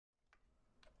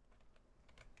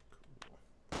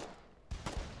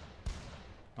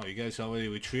Oh, you guys already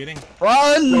retreating?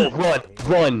 Run! No,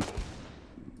 run!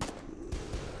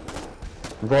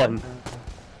 Run!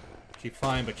 Keep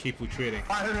flying, but keep retreating.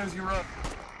 Fire as you run.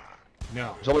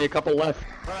 No. There's only a couple left.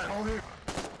 Alright, hold here.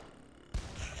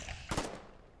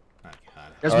 Oh,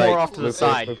 God. There's All more right, off to the move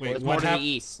side. forward, There's more to the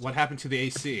east. What happened to the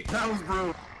AC? That was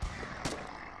brutal.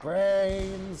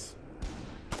 Brains.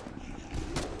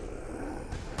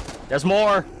 There's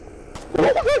more.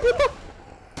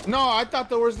 No, I thought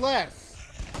there was less.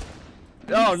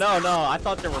 No. I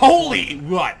thought there were. Holy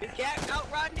run! Can't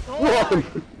outrun. Run!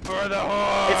 For the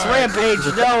horse. It's Rampage.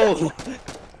 No.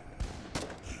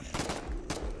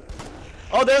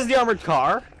 Oh, there's the armored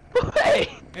car. Hey!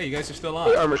 Hey, you guys are still The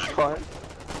on. armored car.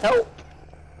 Help!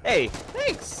 Hey,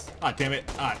 thanks. Ah, damn it.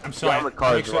 Ah, I'm The sorry. armored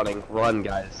car is Make sure- running. Run,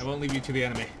 guys. I won't leave you to the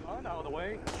enemy.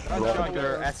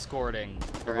 They're escorting.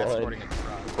 They're Run. escorting a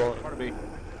truck. Run.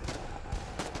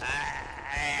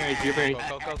 Hey, Jimmy.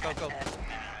 Go.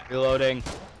 Reloading.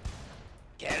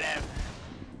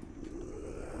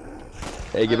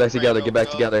 Hey, get back together, get back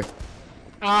together.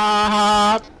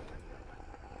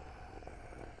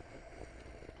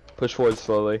 Push forward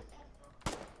slowly.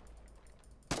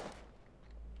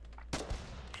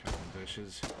 Chopping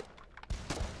bushes.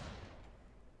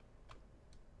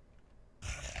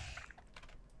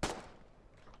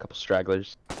 Couple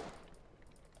stragglers.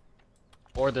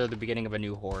 Or they're the beginning of a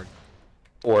new horde.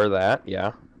 Or that,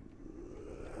 yeah.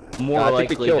 More I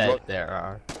think we likely killed that most- there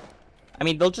are. I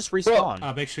mean, they'll just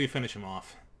respawn. Make sure you finish him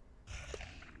off.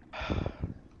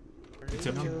 It's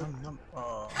up to you.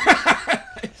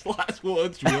 His last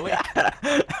words, really? I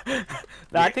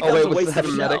think Oh, that was wait, a was waste that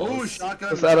of a medic? shells. Ooh, shotgun,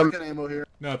 What's that, shotgun ammo here.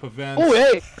 No, it prevents. Oh,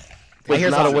 hey! I hear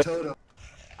It's not a zombies. win. Totem.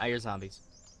 I hear zombies.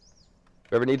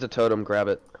 Whoever needs a totem, grab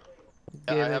it.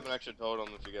 Yeah, I have an extra totem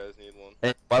if you guys need one.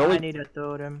 Hey, why don't we... I need a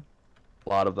totem. A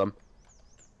lot of them.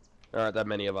 There aren't that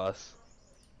many of us.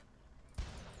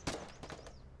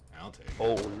 I'll take it.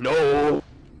 Oh, no!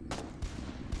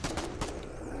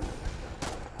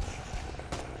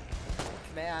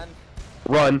 Man.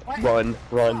 Run. Run.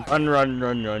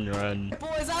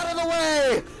 Boys, out of the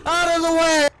way! Out of the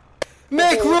way!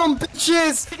 Make room,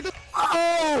 bitches!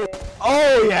 Oh!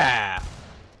 Oh yeah!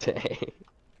 Dang.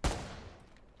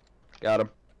 Got him.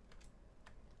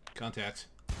 Contacts.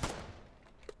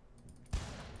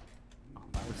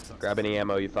 Grab any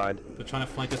ammo you find. They're trying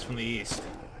to flank us from the east.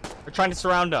 They're trying to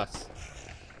surround us.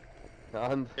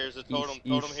 On Here's a totem, east,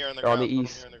 totem here in the they're on ground. the Totem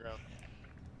east. here in the ground.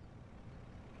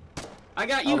 I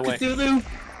got you, Cthulhu!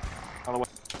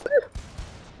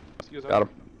 Got him.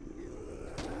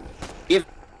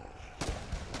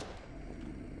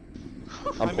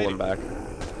 I'm pulling back.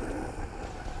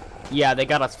 Yeah, they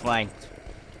got us flanked.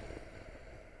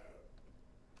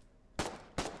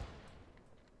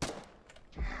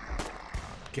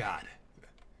 God.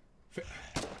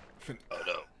 Oh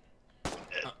no.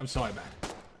 I'm sorry, man.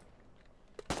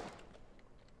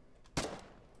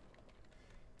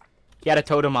 He had a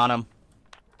totem on him.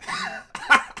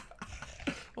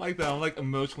 Like that, I'm like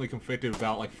emotionally conflicted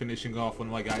about like finishing off one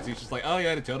of my guys. He's just like, oh yeah, I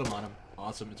had a totem on him.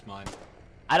 Awesome, it's mine.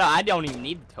 I don't even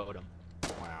need the totem.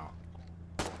 Wow.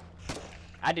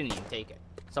 I didn't even take it.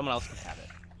 Someone else can have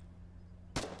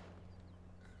it.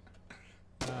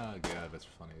 Oh god, that's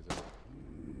funny as hell.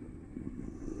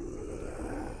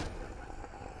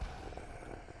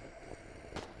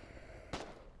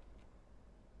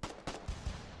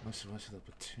 Much of the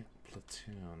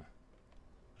platoon.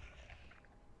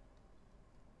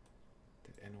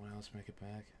 Did anyone else make it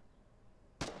back?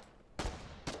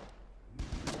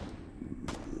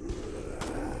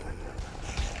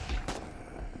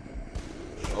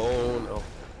 Oh no.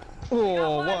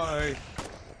 Oh, why?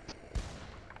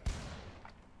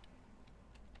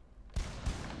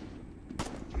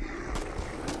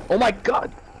 Oh my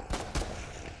god!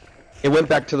 It went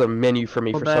back to the menu for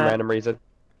me for some random reason.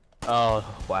 Oh,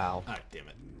 wow. Ah, damn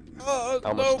it. I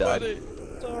almost died.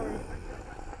 Sorry.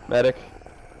 Medic.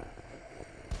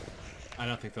 I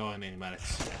don't think there are any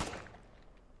medics.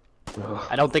 Ugh.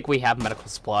 I don't think we have medical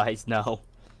supplies, no.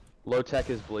 Low tech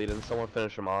is bleeding. Someone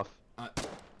finish him off.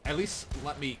 At least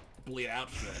let me bleed out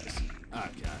first. Oh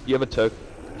god. Do you have a Do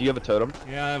you have a totem?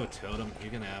 Yeah, I have a totem. You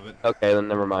can have it. Okay, then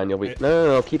never mind. You'll be. It-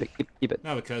 No, keep it. Keep it.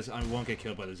 No, because I won't get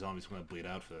killed by the zombies when I bleed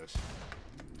out first.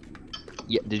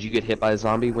 Yeah. Did you get hit by a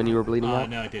zombie when you were bleeding out?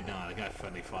 No, I did not. I got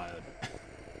friendly fired.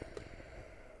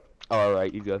 Oh, all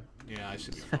right. You good? Yeah, I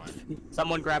should be fine.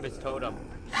 Someone grab his totem.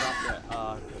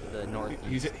 Drop the north.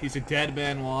 He's a dead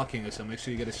man walking, so make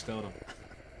sure you get his totem.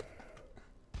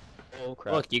 Oh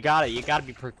crap. Look, you gotta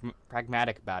be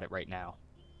pragmatic about it right now.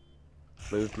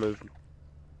 Move.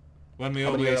 Run me How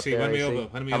over, many are up AC. there, Run me AC? over.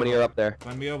 Run me How over. many are up there?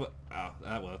 Run me over. Oh,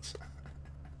 that works.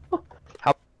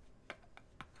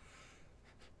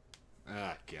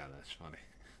 god, that's funny.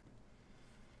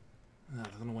 They're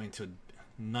gonna wait until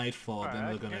nightfall, then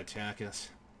they're gonna attack us.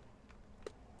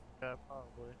 Yeah,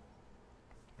 probably.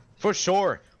 For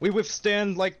sure. We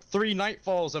withstand like 3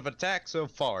 nightfalls of attack so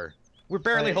far. We're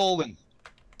barely holding.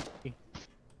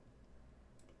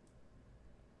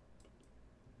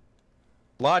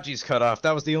 Logi's cut off.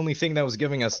 That was the only thing that was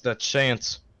giving us the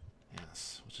chance.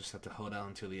 Yes, we'll just have to hold out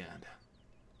until the end.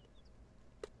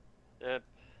 Yep.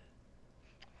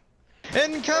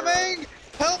 Incoming!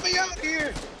 Help me out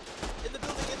here! In the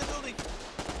building, in the building!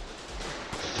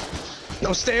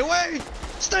 No, stay away!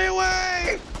 Stay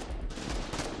away!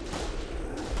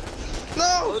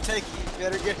 No! Low Tech, you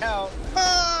better get out.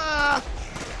 Ah!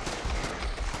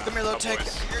 Come here, Low Tech.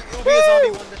 boys. You will be a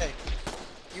zombie one day.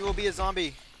 You will be a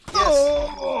zombie. Yes. Oh.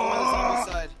 You will go on the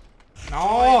zombie side.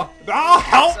 No! No!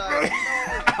 Help Side. me!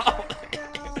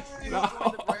 You No. will go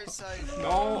on the bright side.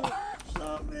 No!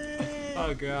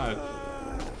 Oh god.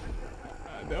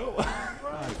 No.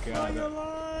 Oh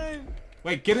god.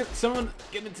 Wait, get it! Someone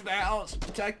get into the house!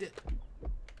 Protect it!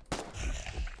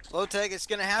 Low Tech, it's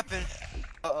gonna happen.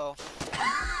 Uh-oh.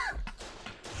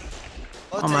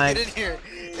 Low Oh my- Tech, get in here.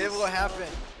 It will happen.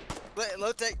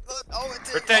 Low Tech, oh,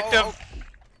 it's Protect him.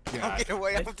 Don't God. get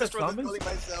away. I'm just running the building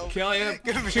myself. Kill him!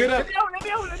 Get him. Shoot him!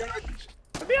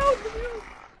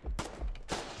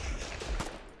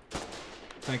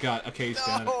 Thank god. Okay, he's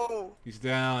down. No. He's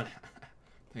down.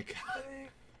 Thank god.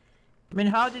 I mean,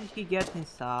 how did he get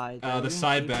inside? I The didn't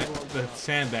side see batch, who the was-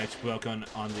 sandbags broke on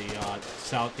the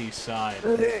southeast side.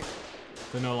 They're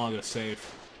no longer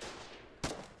safe.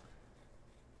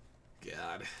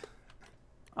 God.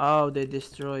 Oh, they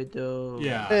destroyed those.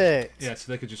 Yeah. Yeah,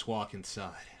 so they could just walk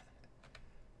inside.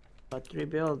 But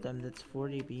rebuild them, that's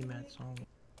 40 BMATs only.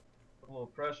 A little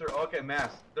pressure. Okay,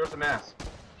 mask. There's a mask.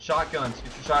 Shotguns.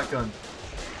 Get your shotguns.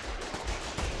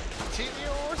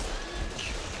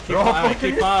 Keep firing,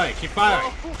 keep firing, keep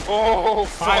firing. Oh,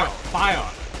 Fire, fuck.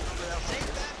 fire.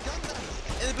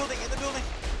 In the building, in the building.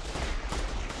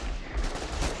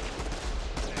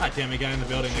 God damn, he got in the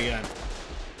building again.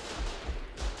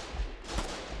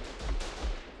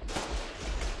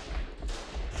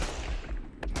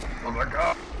 Oh my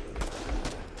god.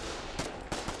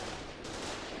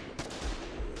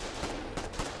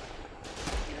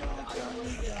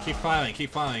 Keep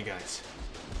firing, guys.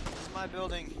 This is my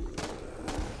building.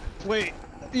 Wait,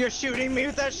 you're shooting me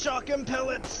with that shotgun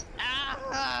pellets!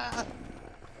 Ah!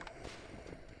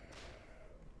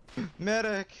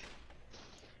 Medic!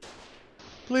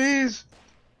 Please!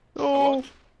 Oh!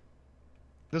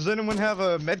 Does anyone have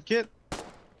a med kit?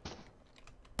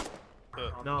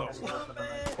 No.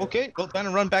 Okay, well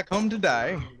then run back home to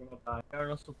die. There are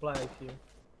no supplies here.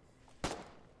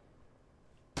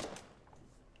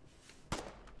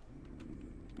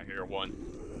 I hear one.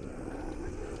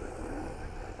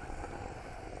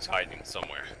 He's hiding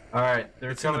somewhere. Alright,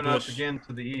 they're It's in the coming up bush. again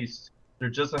to the east. They're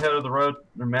just ahead of the road.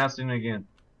 They're massing again.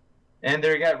 And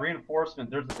they got reinforcement.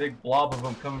 There's a big blob of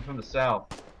them coming from the south.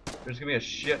 There's gonna be a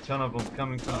shit ton of them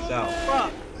coming from the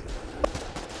south.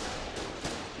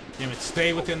 Damn it,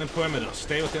 stay within the perimeter.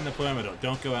 Stay within the perimeter.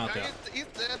 Don't go out there. He's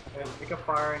dead. Pick a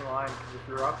firing line, 'cause if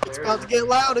you're up there... It's about to get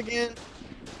loud again.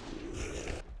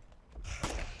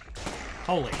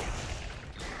 Holy.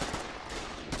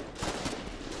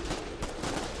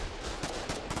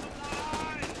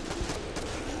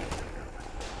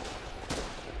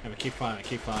 Yeah, but keep firing,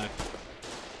 keep firing.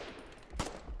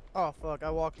 Oh fuck, I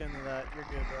walked into that. You're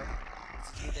good, bro.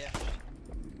 This is damage.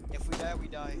 If we die, we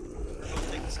die. We're gonna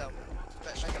take this out.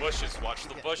 Back up. Bushes, watch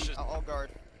the Yeah, bushes. I'll guard.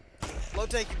 Low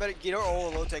Tech, you better get her. Oh,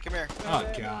 Low Tech, come here. Oh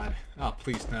god. Oh,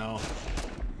 please no.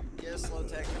 Yes, Low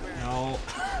Tech, come here. No.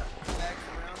 Back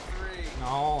for round 3.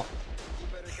 No. You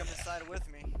better come inside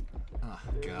with me. Oh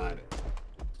god.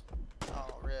 Oh,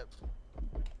 rip.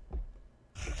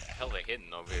 What the hell they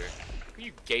hitting over here? What are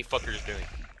you gay fuckers doing?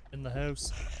 In the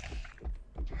house.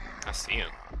 I see him.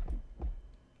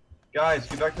 Guys,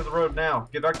 get back to the road now.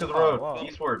 Get back to the road. whoa.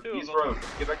 Eastward. Two of East them. road.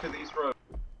 Get back to the east road.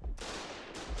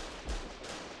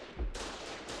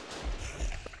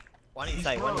 One East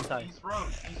inside, road. one inside. East road.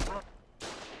 East road.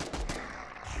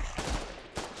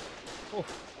 Oh.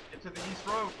 Get to the east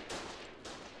road.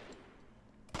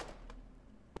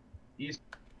 East.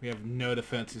 We have no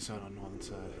defenses on our northern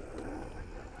side.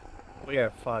 We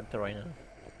are fucked right now.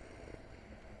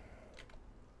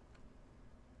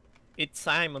 It's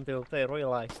time until they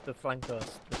realize to flank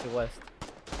us to the west.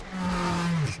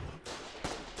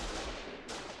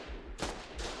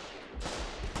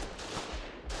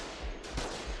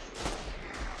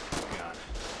 God.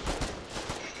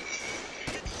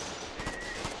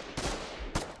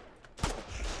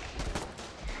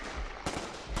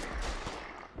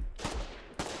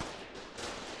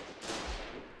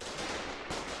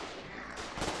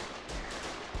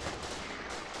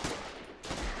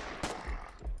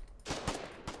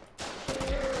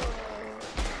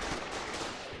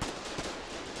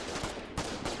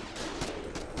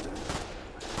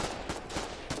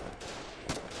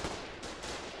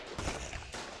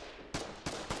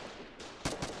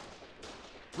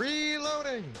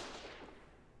 Reloading!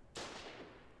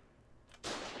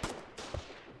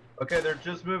 Okay, they're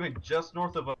just moving just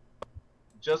north of the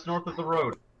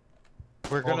road.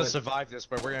 We're Hold gonna it. survive this,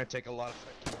 but we're gonna take a lot of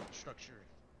fucking structure.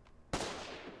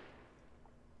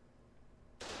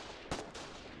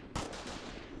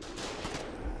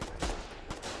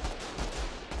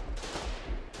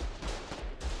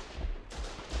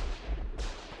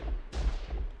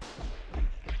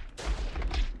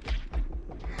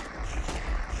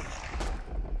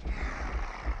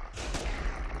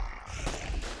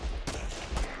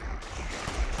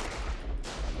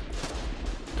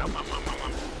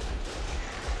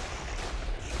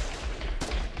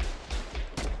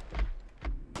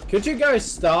 Could you guys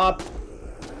stop?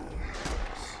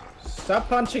 Stop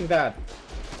punching that.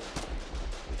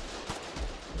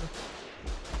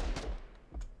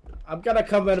 I'm gonna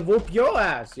come and whoop your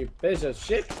ass, you piece of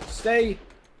shit. Stay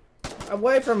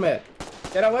away from it.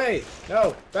 Get away.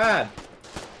 No, bad.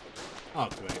 Oh,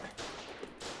 great.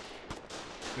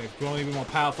 They've grown even more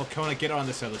powerful. Kona, get on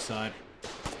this other side.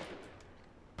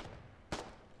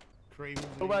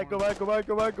 Go back, go back, go back,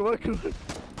 go back, go back, go back.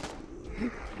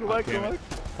 Go back, go back.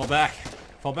 Fall back.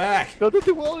 Fall back. Go to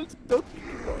the walls. Go to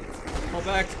the walls. Fall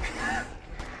back.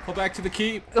 Fall back to the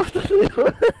keep. Go to the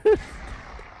walls.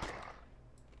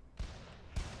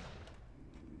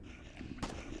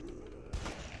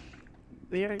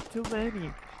 There are too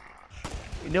many.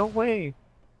 No way.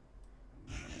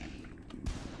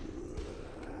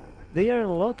 There are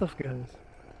a lot of guns.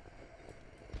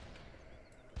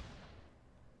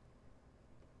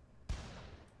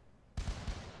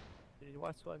 There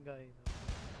was one guy.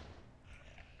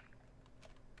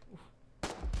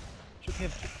 Shoot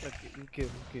him. Kill.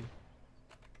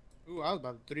 Ooh, I was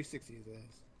about to 360 his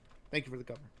ass. Thank you for the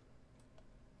cover.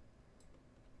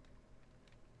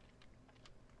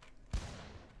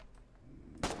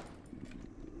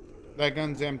 That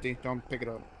gun's empty. Don't pick it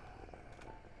up.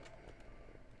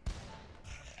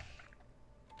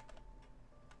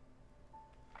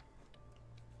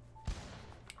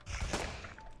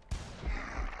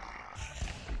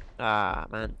 Ah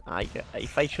man,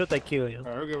 if I shoot, I kill you.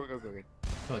 Alright, we're good. I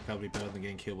feel like that would be better than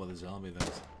getting killed by the zombie then.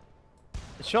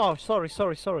 Sure, sorry.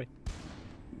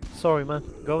 Sorry man,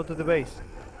 go to the base.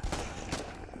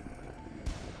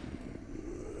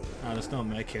 Oh, there's no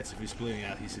med kits. If he's bleeding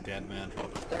out, he's a dead man.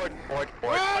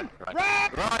 Run!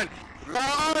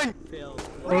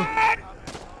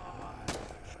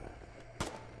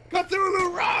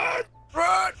 Cthulhu,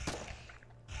 run!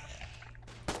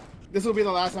 This will be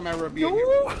the last time I ever be in here.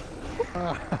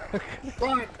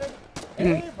 Run!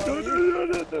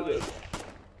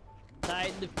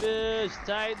 Tide the fish,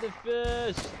 tide the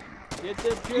fish. Get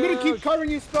the fish. I'm gonna keep covering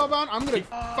you, Spellbound. I'm gonna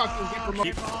fucking get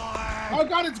promoted. Oh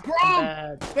god, it's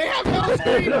Grom! They have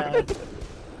Hellspeed!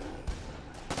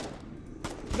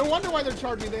 No wonder why they're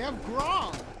charging. They have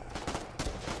Grom.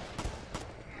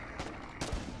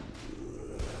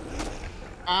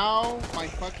 Ow, my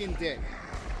fucking dick.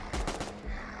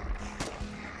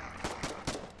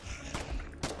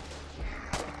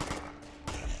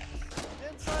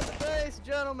 Inside the base,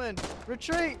 gentlemen.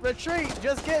 Retreat.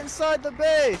 Just get inside the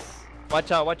base.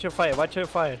 Watch out, watch your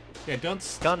fire. Yeah, don't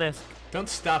Gun-esque. don't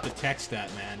stop to text that,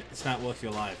 man. It's not worth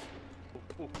your life.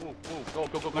 Move. Go.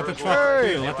 Let the Where's truck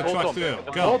Hurry. through. Let the truck through.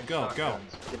 Go.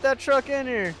 Get that truck in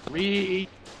here.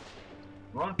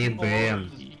 Run, people,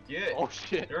 just get. Oh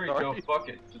shit. There you go. Fuck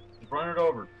it. Just run it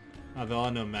over. Oh, there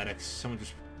are no medics. Someone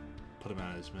just put him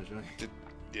out of his misery.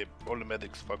 Yeah, all the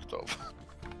medics fucked off.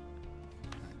 God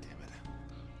damn it.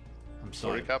 I'm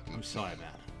sorry. Captain. I'm sorry,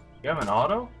 man. You have an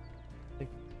auto?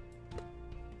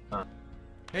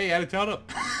 Hey, add it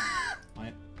up.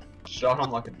 Shot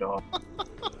him like a dog.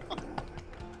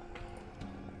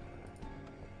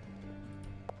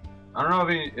 I don't know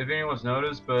if anyone's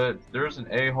noticed, but there's an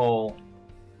a-hole,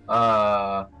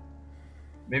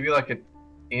 maybe like an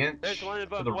inch There's one of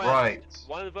to them the west. right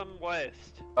One of them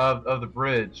west. of the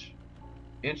bridge.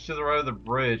 Inch to the right of the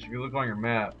bridge. If you look on your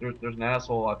map, there's an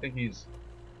asshole. I think he's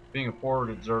being a forward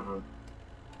observer.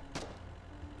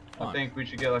 I think we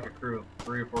should get like a crew of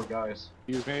 3 or 4 guys.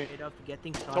 After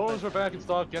getting shot Totems are back in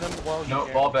stock. Get them while No, you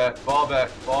can. fall back.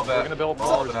 We're gonna build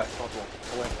Fall more. back.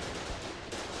 Away.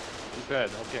 He's dead.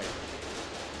 Okay.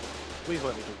 Please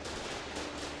let me do.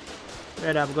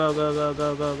 Right up, go. Oh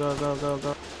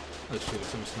shit,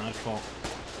 it's almost nightfall.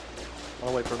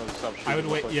 I'll wait for him to stop shooting. I would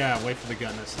real wait, quick. yeah, wait for the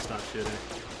gunners to stop shooting.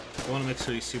 I want to make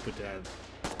sure he's super dead.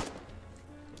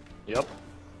 Yep.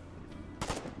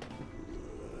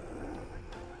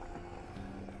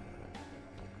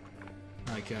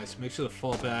 Alright guys, make sure to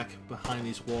fall back behind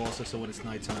these walls so when it's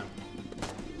nighttime.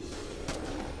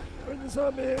 Where's the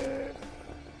zombie?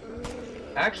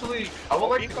 Actually, I would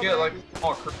like to get like a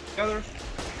small crew together.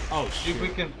 Oh See shoot! if we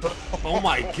can put. Oh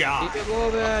my god! Keep it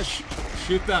moving.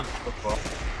 Shoot them!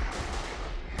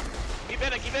 Keep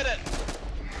in it, keep in it!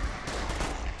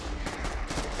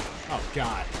 Oh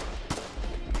god!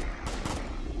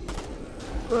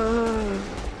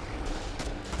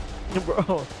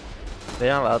 Bro. They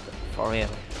are out for real.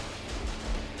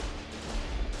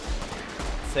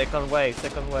 Second wave,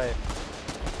 second wave.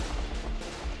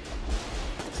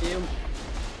 See him.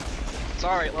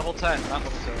 Sorry, level 10, not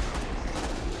level 7.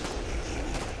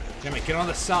 Damn it! Get on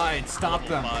the side! Stop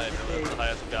them! That's the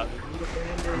highest we got.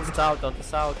 On the south, on the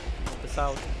south, on the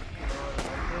south.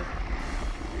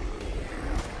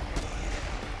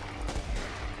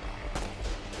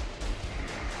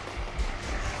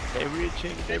 They're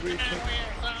reaching, they're reaching.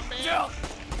 Watch out,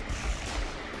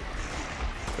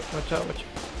 watch out.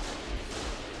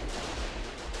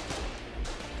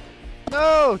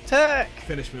 No, tech!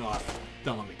 Finish me off.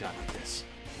 Don't let me die like this.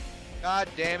 God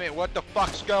damn it, what the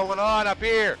fuck's going on up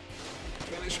here?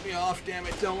 Finish me off, damn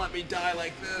it. Don't let me die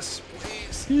like this,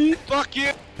 please. Fuck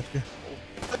you!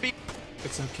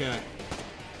 It's okay.